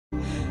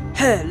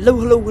Hello,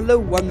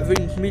 I'm the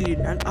Venus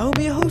Chameleon, and I'll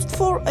be your host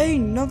for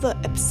another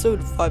episode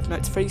of Five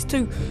Nights at Freddy's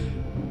 2.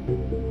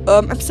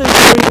 Episode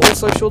 3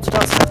 also shorted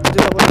out, so I have to do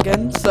that one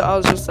again, so I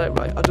was just like,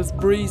 right, I'll just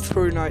breeze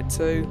through night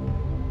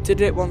 2.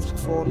 Did it once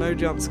before, no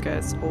jump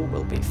scares, all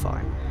will be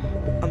fine.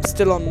 I'm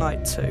still on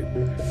night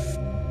 2.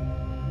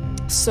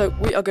 So,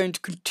 we are going to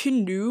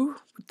continue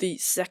with the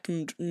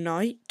second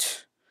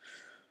night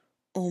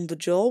on the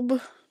job.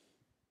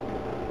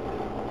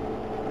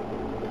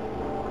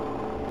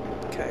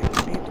 Okay,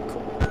 need the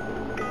call.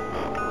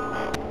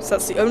 So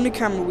that's the only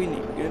camera we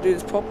need. We're going to do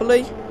this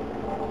properly.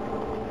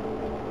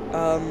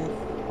 And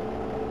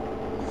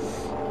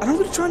I'm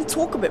going to try and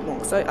talk a bit more,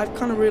 because I've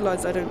kind of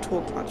realised I don't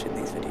talk much in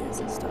these videos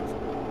and stuff.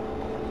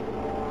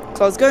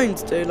 So I was going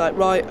to do, like,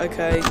 right,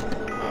 okay,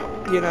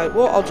 you know,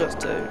 what I'll just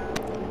do.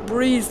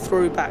 Breeze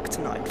through back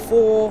to night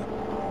 4,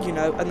 you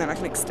know, and then I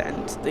can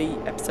extend the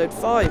episode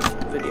 5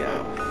 video.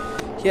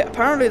 Yeah,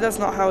 apparently that's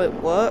not how it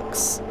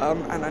works,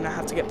 and then I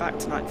have to get back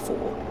to night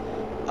 4.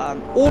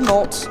 Or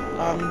not,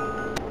 and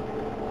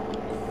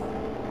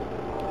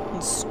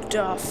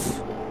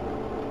stuff.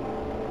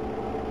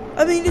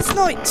 I mean, it's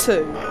night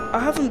 2. I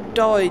haven't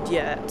died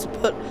yet,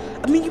 but,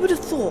 I mean, you would have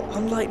thought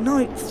on, like,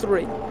 night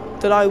 3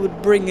 that I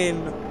would bring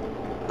in,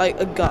 like,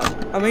 a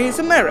gun. I mean, it's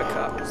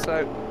America,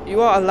 so you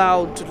are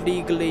allowed to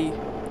legally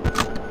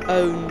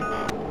own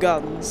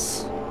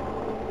guns.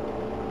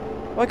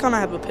 Why can't I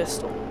have a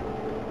pistol?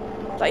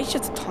 Like, it's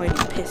just a tiny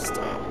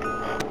pistol.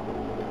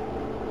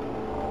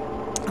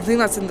 I think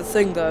that's in the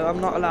thing, though. I'm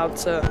not allowed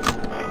to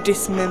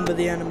dismember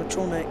the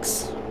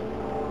animatronics.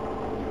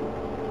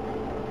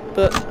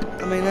 But,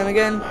 I mean, then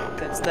again,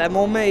 it's them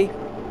or me.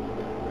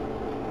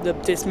 The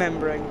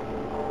dismembering.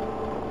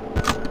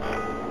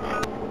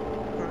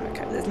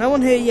 Okay, there's no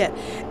one here yet.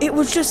 It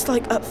was just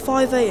like at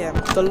 5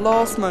 AM, the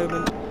last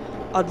moment,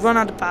 I'd run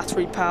out of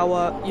battery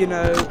power, you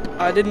know,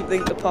 I didn't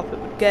think the puppet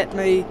would get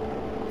me.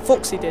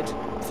 Foxy did.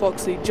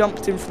 Foxy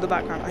jumped in from the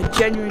background. I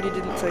genuinely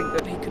didn't think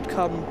that he could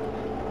come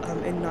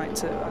in night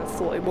 2. I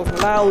thought it wasn't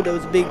allowed. There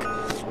was a big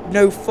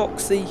no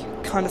Foxy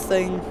kind of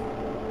thing.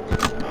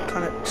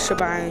 Kind of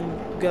shebang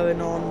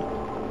going on.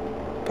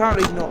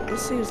 Apparently not.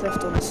 Let's see who's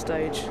left on the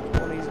stage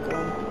when he's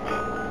gone.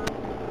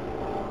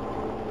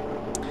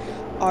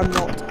 I'm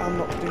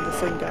not putting the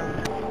thing down.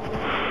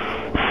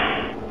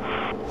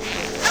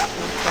 Okay.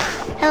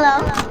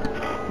 Hello?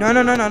 No.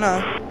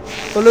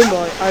 Balloon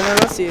Boy, I know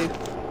that's you.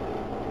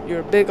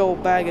 You're a big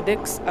old bag of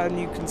dicks, and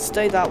you can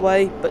stay that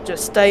way, but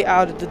just stay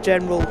out of the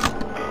general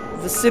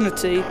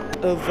vicinity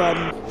of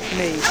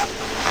me.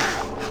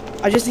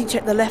 I just need to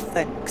check the left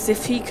then, because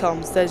if he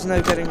comes, there's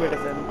no getting rid of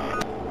him.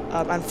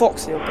 And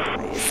Foxy will get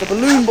me. It's the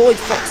Balloon Boy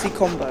Foxy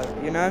combo,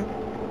 you know?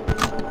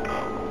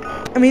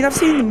 I mean, I've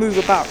seen them move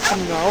about,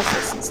 coming to our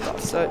office and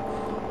stuff, so,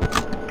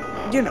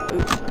 you know,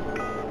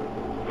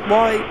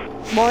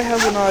 why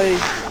haven't I...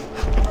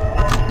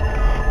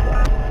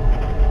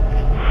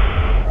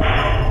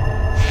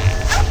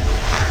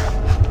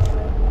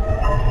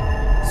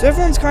 So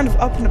everyone's kind of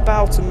up and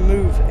about and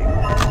moving.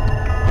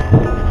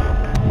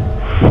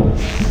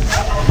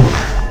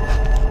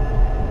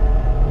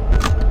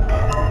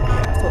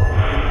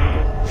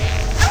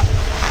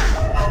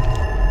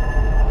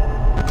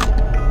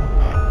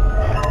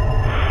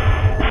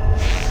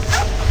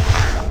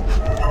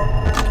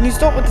 Can you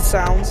stop with the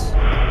sounds?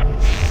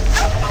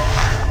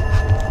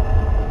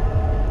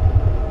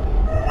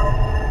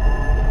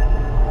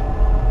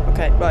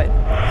 Okay, right.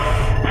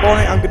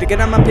 Bonnie, I'm gonna get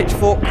out my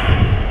pitchfork.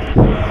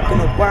 I'm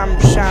gonna wham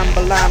sham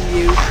balam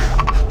you.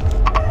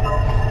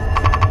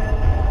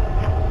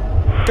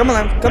 Come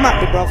on then, come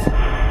at me, bruv.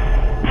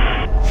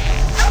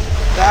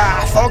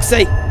 Ah,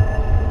 Foxy!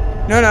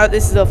 No,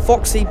 this is a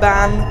Foxy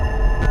ban.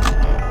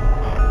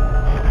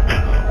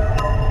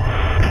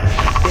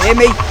 You hear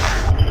me?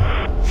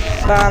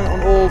 Ban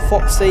on all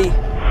Foxy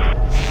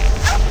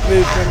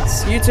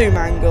movements. You too,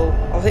 Mangle.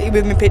 I'll hit you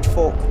with my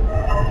pitchfork.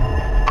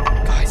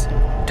 Guys,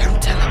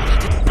 don't tell her I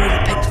didn't bring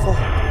a pitchfork.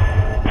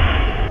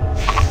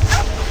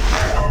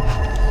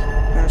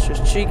 That's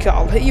just Chica.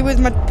 I'll hit you with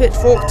my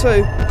pitchfork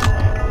too.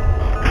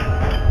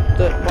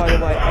 That, by the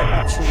way, I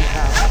actually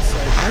have. So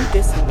no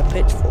dissing the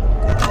pitchfork,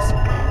 guys.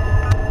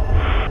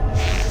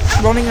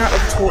 Running out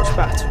of torch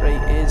battery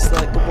is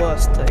like the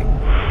worst thing.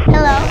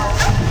 Hello?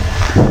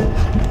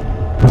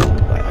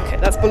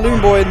 That's Balloon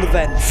Boy in the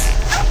vents.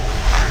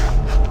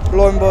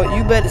 Balloon Boy,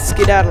 you better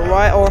skedaddle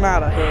right on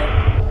out of here.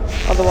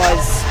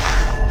 Otherwise,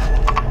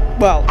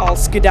 well, I'll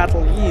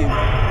skedaddle you.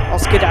 I'll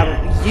skedaddle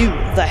you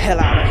the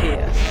hell out of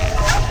here.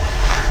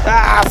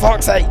 Ah,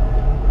 Foxy!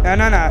 No.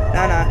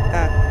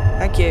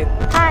 Thank you.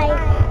 Hi.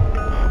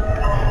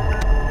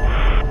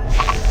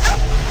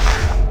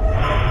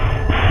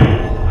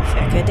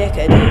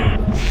 Feck-a-deck-a-doo.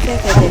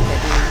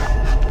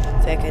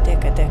 Feck-a-deck-a-doo.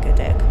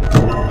 Feck-a-deck-a-deck-a-deck.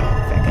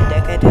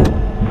 Feck-a-deck-a-doo.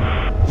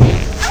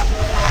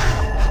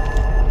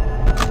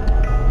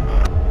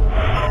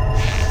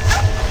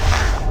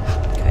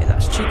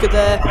 Chica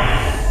there.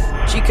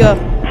 Chica,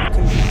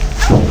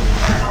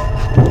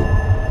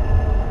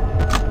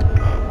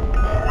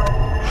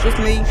 it's just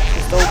me,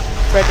 just old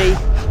Freddy.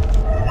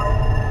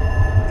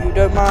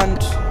 don't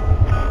mind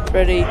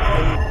Freddy,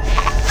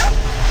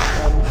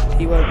 then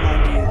he won't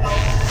mind you.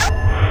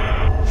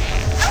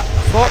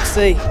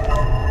 Foxy,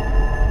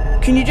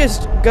 can you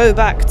just go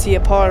back to your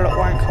pilot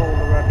wank hole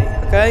already,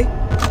 okay?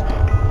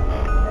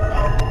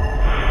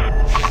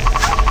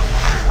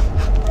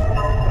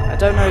 I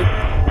don't know if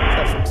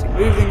that's actually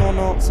moving or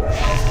not, so...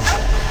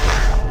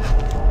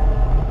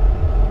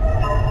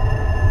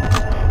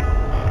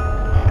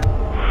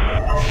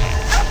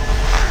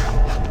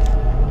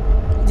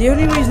 The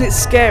only reason it's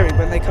scary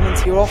when they come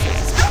into your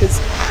office is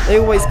because they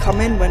always come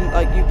in when,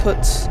 like, you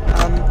put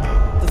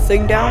the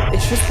thing down.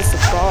 It's just a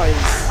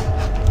surprise.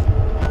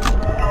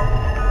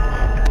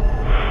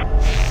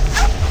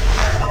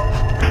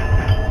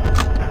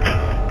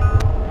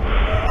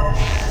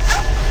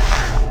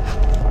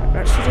 Right, we're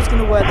actually just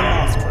going to wear the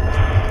mask for a little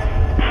bit.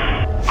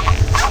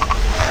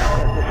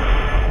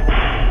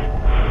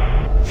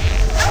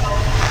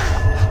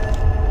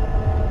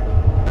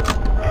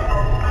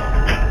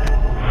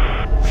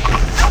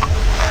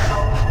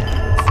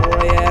 4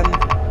 AM.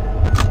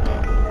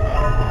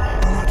 Oh,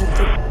 no, I didn't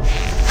think.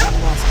 The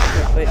mask.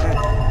 Okay, wait, no.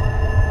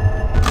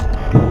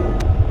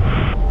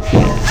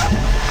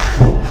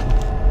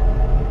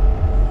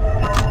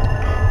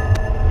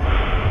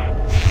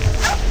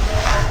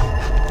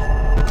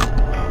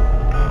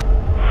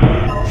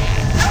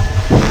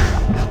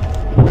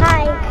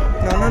 Hi.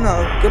 No,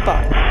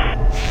 goodbye.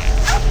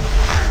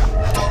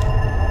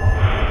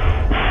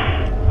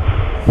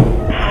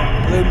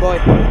 Balloon boy,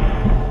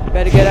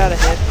 better get out of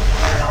here.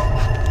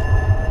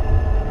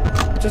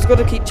 Just got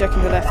to keep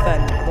checking the left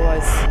then,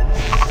 otherwise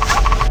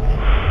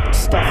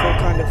stuff will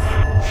kind of...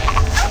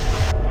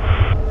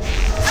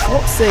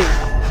 Foxy!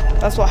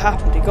 That's what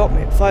happened, he got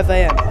me at 5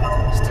 AM.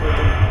 Still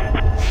didn't.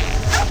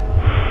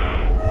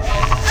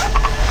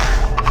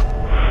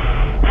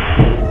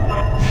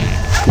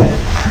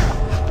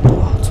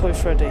 Oh, Toy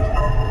Freddy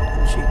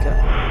and Chica.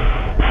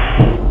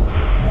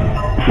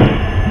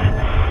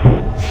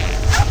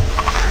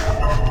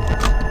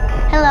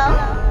 Hello.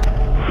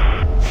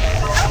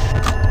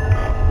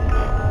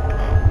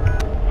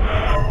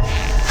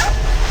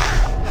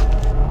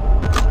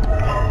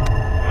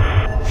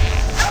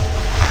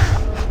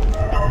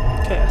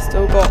 Okay, I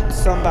still got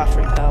some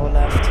battery power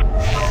left.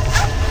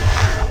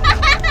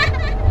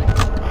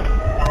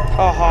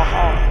 Ha ha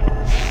ha.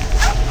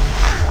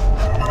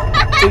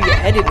 Do your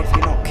head in if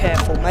you're not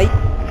careful, mate.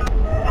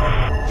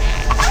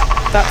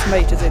 That's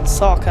mate as in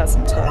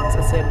sarcasm terms,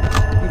 as in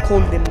I'm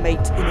calling him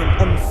mate in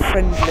an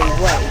unfriendly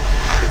way,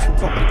 which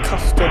would not be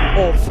custom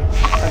of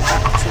an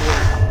actual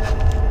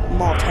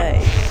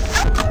mate.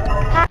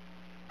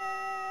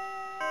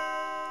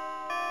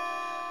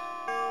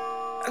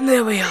 And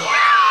there we are.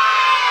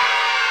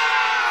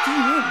 Do you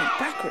know my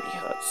back really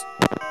hurts?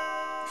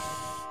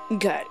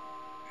 Okay.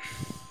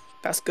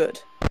 That's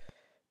good.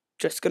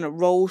 Just gonna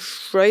roll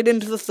straight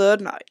into the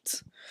third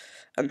night.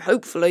 And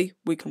hopefully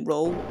we can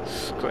roll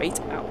straight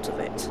out of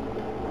it.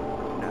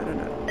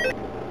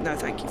 No,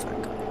 thank you,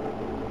 thank God.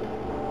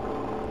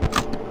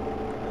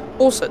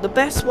 Also, the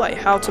best way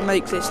how to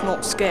make this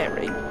not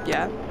scary,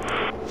 yeah,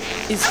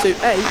 is to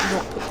A,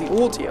 not put the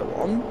audio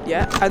on,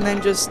 yeah, and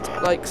then just,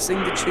 like,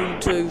 sing the tune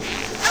to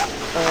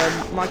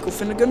Michael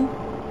Finnegan.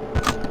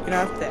 You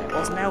know, there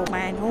was an old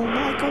man called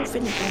Michael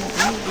Finnegan,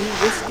 who blew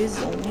whiskers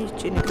on his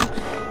chinnigan.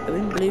 The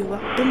wind blew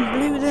up and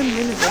blew them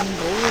in again.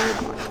 Oh,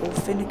 Michael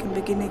Finnegan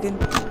begin again.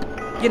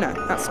 You know,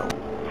 that song.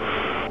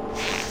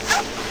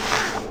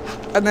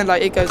 And then,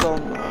 like, it goes on.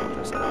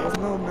 Just like, there was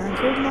an old man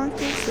called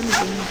Michael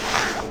Finnegan.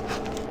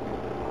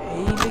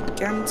 He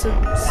began to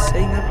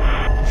sing a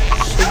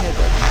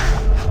shinnigan.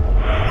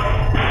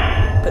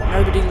 But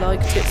nobody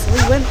liked it, so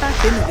he went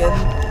back in again.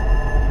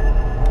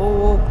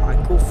 Poor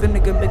Michael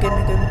Finnegan begin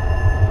again.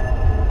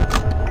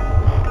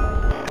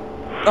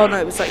 Oh no,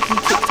 it was like he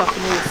kicked up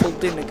an awful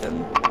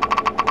dinnigan.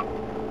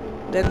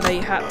 Then they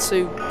had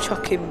to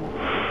chuck him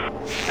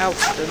out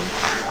of them.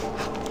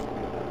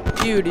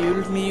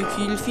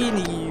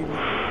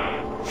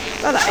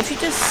 Like that, if you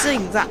just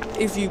sing that,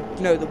 if you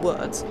know the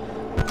words,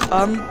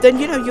 then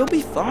you know, you'll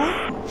be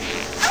fine.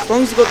 As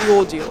long as you got the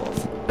audio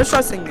off. Let's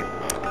try singing.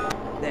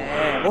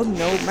 There was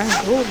an old man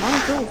called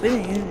Michael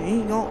Finnegan,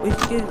 he got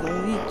whiskers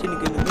on his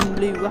chinnigan, the wind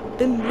blew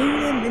up and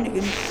blew them in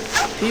again.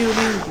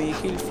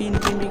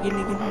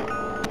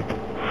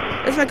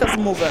 Let's make up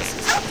some more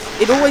verses.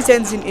 It always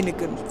ends in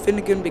Innigan.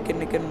 Finnegan,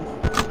 Beginnigan.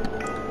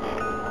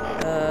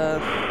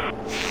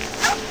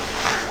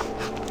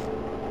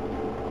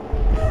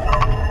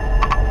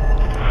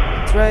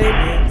 It's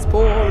raining, it's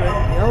pouring,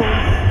 the old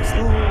man is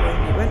snoring.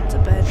 He went to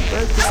bed and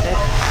broke his head.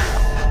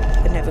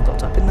 And never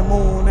got up in the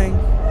morning.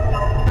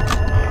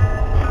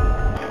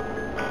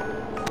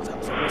 That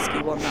was a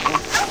risky one, that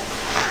one.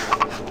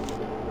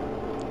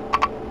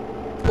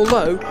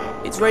 Although,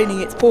 It's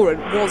Raining, It's Pouring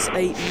was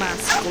a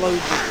mass global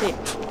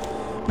hit.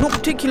 Not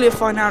particularly a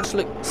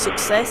financial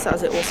success,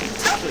 as it wasn't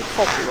particularly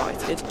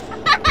copyrighted.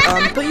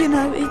 But you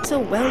know, it's a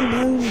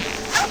well-known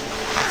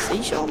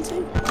sea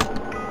shanty.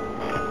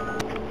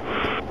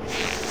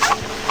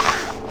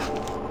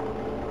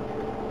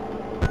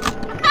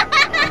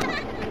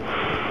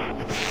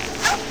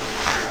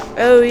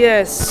 Oh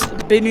yes,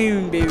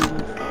 Binoon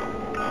Boon.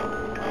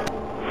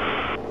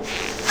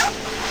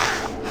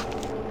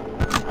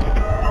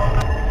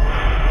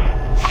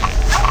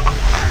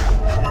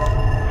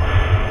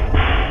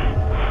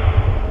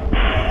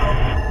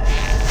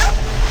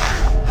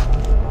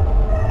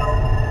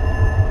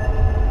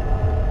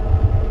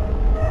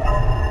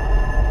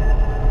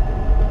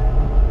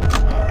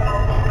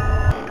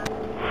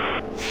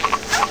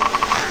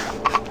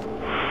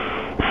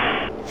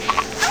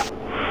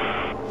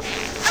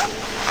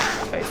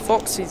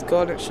 Foxy's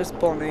gone, it's just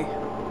Bonnie.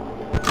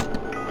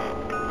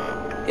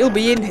 He'll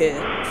be in here,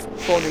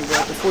 Bonnie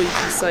will, before you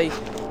can say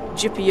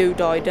Jippy-oo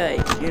die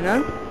day, you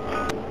know?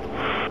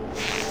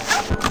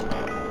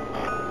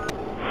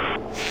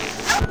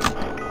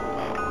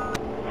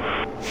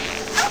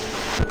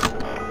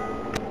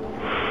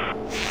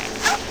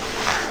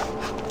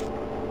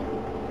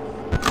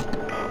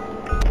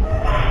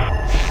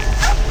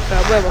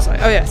 Where was I?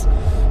 Oh yes.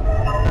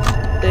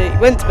 He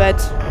went to bed,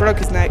 broke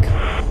his neck.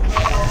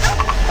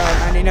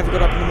 And he never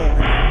got up in the morning.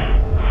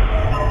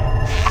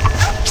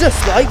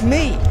 Just like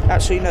me!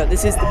 Actually, no,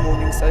 this is the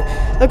morning, so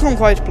they've gone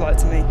quite polite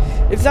to me.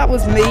 If that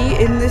was me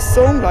in this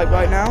song, like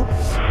right now,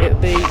 it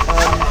would be,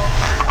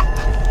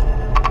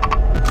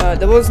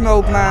 there was an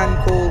old man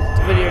called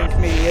the Video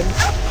Chameleon.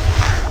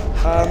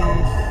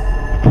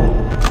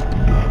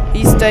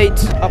 He stayed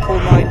up all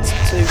night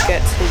to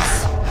get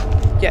his...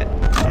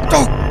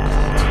 Oh!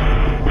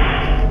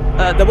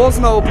 There was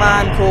an old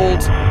man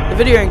called the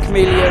Video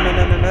Chameleon,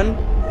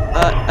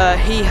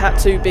 he had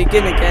to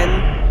begin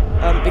again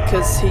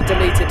because he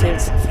deleted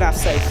his FNAF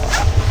save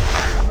file.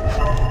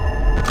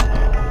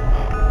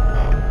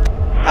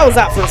 How was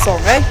that for a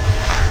song, eh?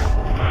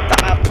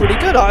 That's pretty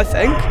good, I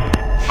think.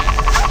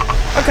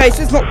 Okay,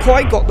 so it's not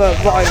quite got the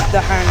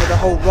hang of the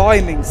whole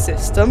rhyming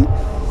system,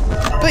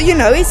 but you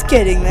know, it's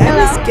getting there.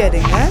 Hello. It's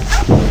getting there.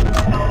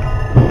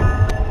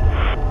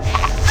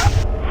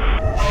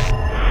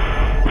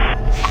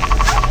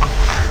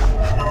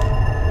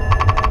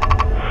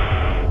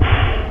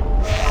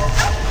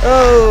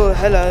 Oh,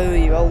 hello,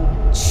 you old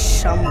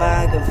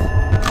bag of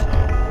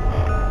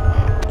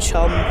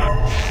chum. I'm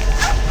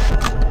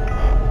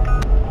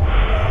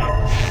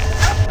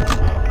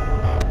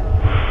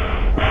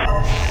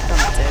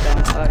dead,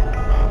 aren't I?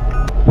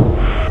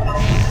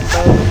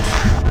 Boned.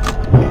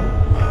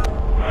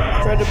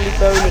 Incredibly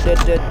boned,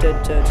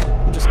 dead.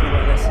 I'm just gonna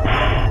wear this.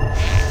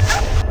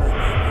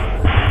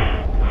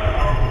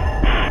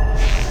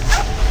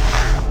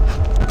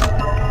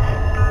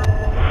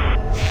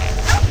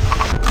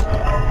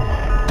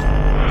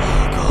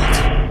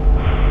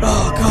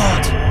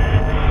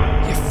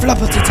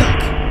 Flubbity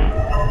duck.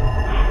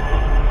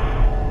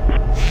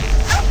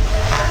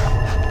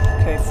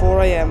 Okay,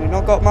 4 AM. We've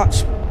not got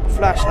much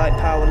flashlight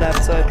power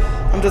left, so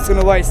I'm just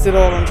gonna waste it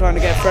all on trying to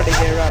get Freddy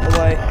here out of the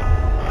way.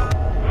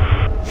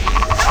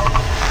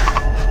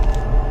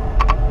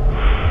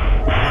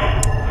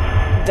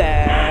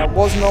 There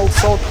was an old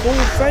sod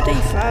called Freddy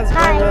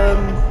Fazbear.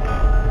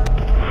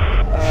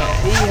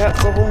 He had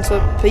to haunt a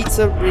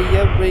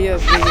pizzeria.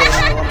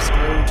 No, I'm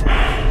screwed.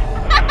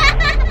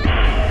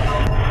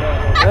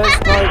 There's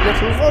my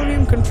little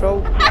volume control.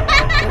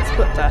 Let's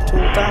put that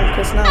all down,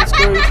 because now I'm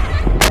screwed.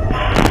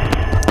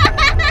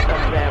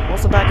 There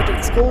was a bag of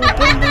dicks called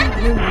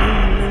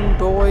Boom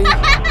Boy.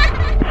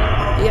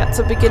 He had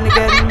to begin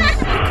again,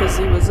 because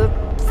he was a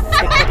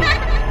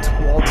thick-headed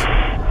twat.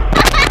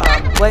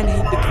 When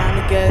he began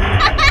again,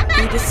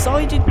 he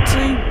decided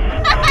to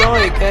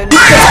die again.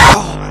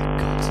 Oh my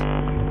god.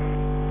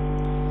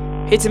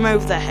 Hit him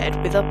over the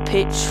head with a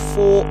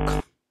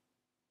pitchfork.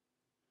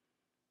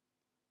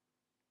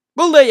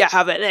 Well, there you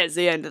have it. There's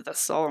the end of the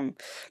song.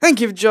 Thank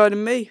you for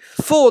joining me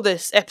for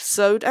this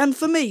episode, and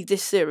for me,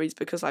 this series,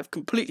 because I've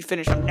completely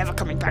finished. I'm never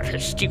coming back to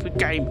this stupid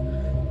game.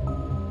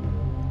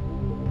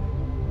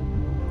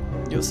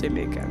 You'll see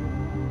me again.